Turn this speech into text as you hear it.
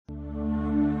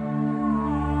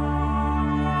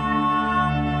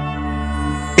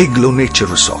Igloo Nature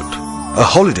Resort, a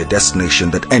holiday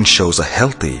destination that ensures a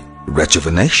healthy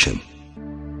rejuvenation.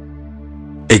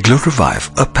 Igloo Revive,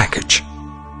 a package.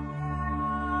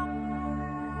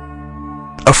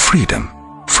 A freedom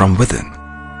from within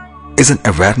is an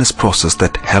awareness process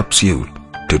that helps you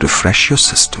to refresh your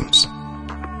systems.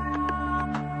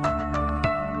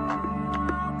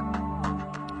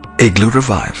 Igloo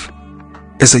Revive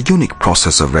is a unique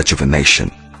process of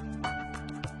rejuvenation,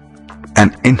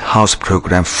 an in-house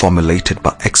program formulated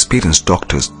by experienced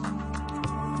doctors.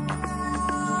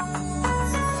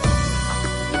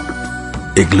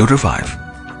 Igloo Revive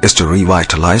is to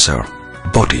revitalize our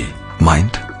body,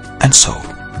 mind, and soul.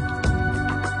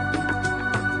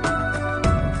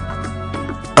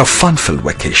 A fun-filled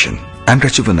vacation and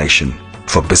rejuvenation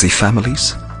for busy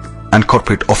families and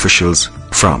corporate officials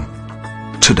from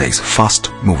today's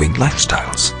fast-moving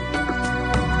lifestyles.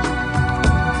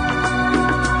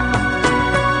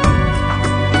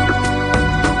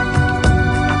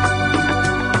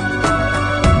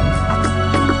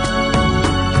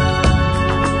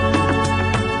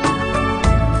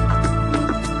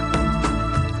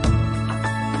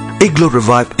 Igloo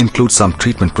Revive includes some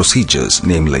treatment procedures,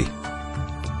 namely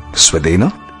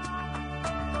Swadena,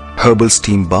 herbal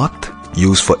steam bath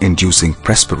used for inducing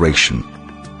perspiration.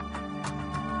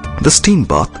 The steam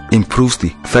bath improves the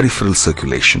peripheral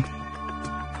circulation,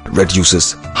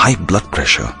 reduces high blood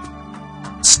pressure,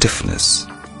 stiffness,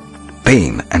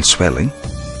 pain and swelling,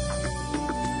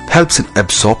 helps in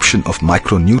absorption of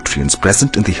micronutrients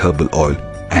present in the herbal oil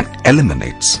and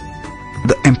eliminates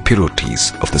the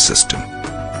impurities of the system.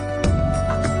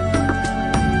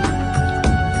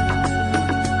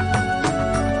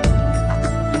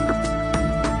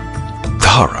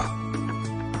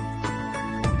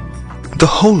 The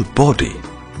whole body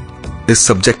is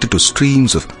subjected to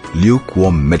streams of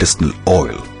lukewarm medicinal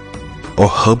oil or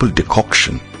herbal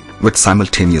decoction with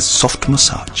simultaneous soft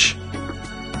massage.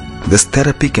 This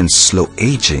therapy can slow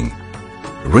aging,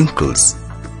 wrinkles,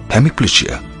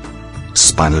 hemiplegia,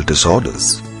 spinal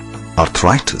disorders,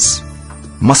 arthritis,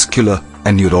 muscular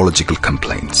and neurological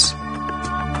complaints.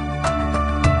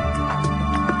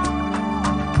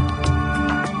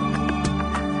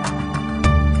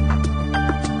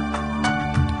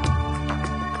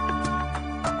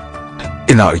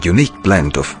 In our unique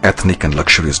blend of ethnic and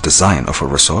luxurious design of a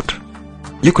resort,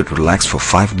 you could relax for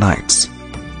 5 nights.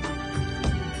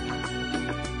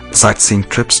 Sightseeing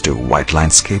trips to white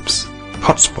landscapes,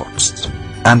 hotspots,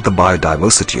 and the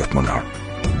biodiversity of Munnar.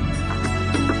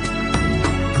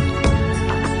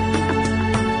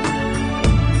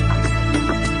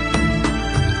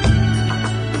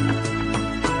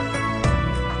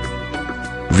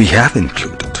 We have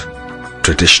included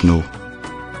traditional,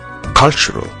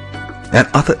 cultural, and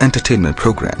other entertainment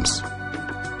programs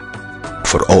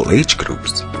for all age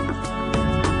groups.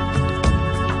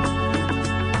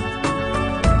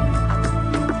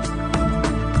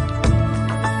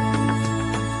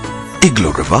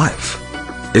 Igloo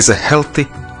Revive is a healthy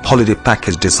holiday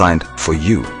package designed for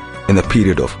you in a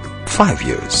period of 5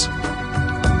 years.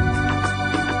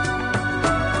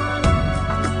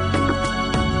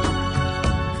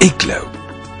 Igloo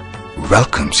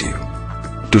welcomes you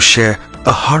to share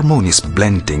a harmonious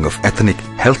blending of ethnic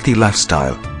healthy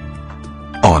lifestyle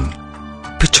on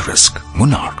picturesque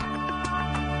Munnar.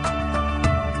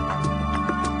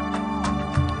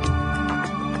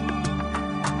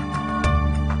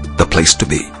 The place to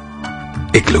be,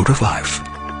 Igloo Revive.